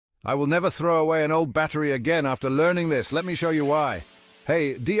I will never throw away an old battery again after learning this. Let me show you why.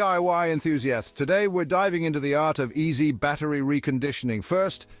 Hey, DIY enthusiasts, today we're diving into the art of easy battery reconditioning.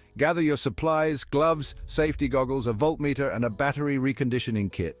 First, gather your supplies, gloves, safety goggles, a voltmeter, and a battery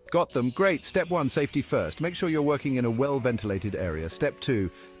reconditioning kit. Got them? Great. Step 1, safety first. Make sure you're working in a well-ventilated area. Step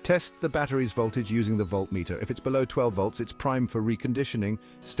 2, test the battery's voltage using the voltmeter. If it's below 12 volts, it's prime for reconditioning.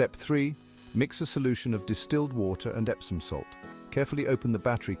 Step 3, mix a solution of distilled water and Epsom salt. Carefully open the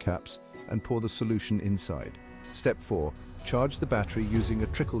battery caps and pour the solution inside. Step 4, charge the battery using a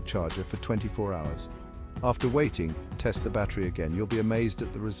trickle charger for 24 hours. After waiting, test the battery again. You'll be amazed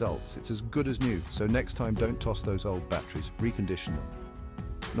at the results. It's as good as new, so next time don't toss those old batteries, recondition them.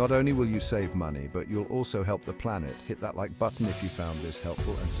 Not only will you save money, but you'll also help the planet. Hit that like button if you found this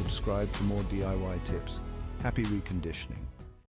helpful and subscribe for more DIY tips. Happy reconditioning.